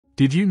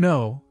Did you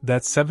know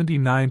that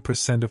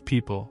 79% of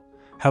people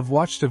have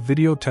watched a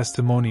video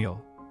testimonial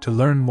to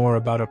learn more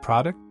about a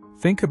product?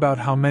 Think about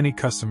how many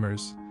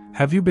customers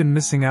have you been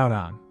missing out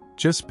on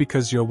just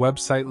because your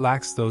website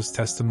lacks those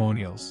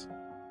testimonials.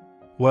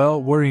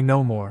 Well, worry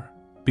no more,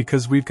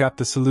 because we've got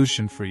the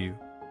solution for you.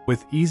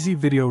 With easy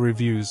video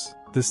reviews,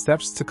 the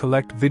steps to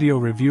collect video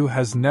review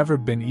has never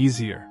been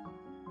easier.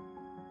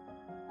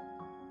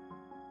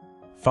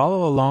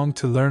 Follow along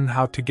to learn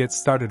how to get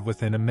started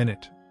within a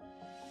minute.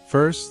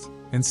 First,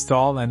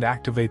 install and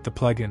activate the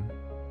plugin.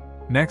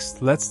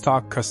 Next, let's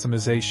talk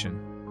customization.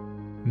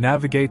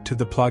 Navigate to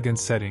the plugin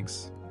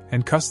settings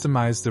and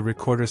customize the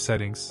recorder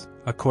settings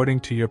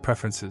according to your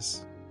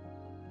preferences.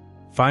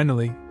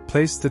 Finally,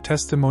 place the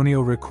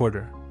testimonial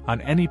recorder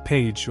on any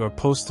page or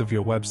post of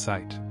your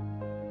website.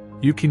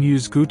 You can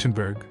use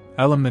Gutenberg,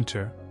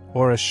 Elementor,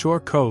 or a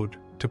shortcode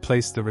to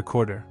place the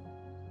recorder.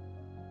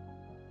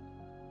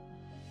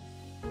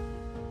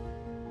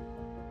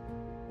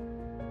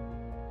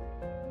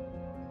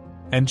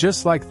 And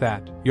just like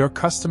that, your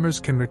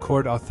customers can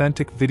record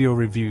authentic video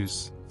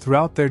reviews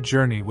throughout their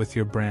journey with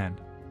your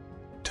brand.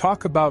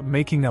 Talk about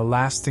making a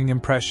lasting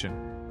impression.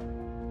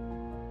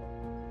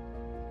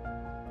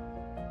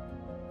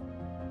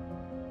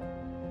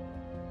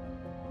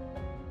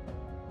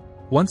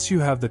 Once you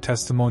have the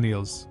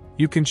testimonials,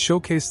 you can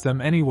showcase them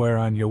anywhere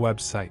on your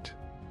website.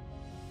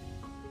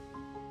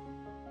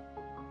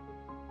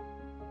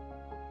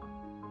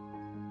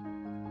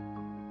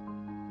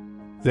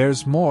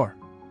 There's more.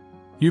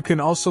 You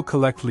can also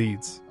collect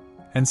leads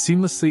and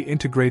seamlessly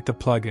integrate the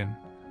plugin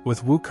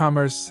with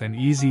WooCommerce and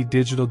easy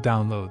digital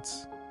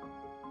downloads.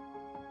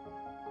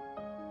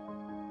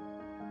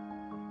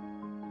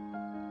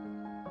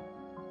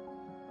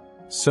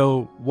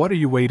 So, what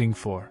are you waiting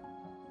for?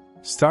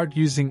 Start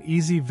using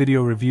easy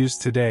video reviews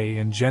today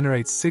and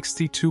generate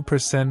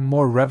 62%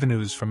 more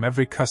revenues from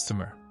every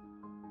customer.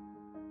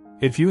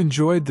 If you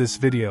enjoyed this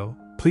video,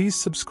 please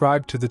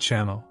subscribe to the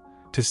channel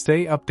to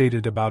stay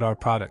updated about our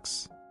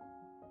products.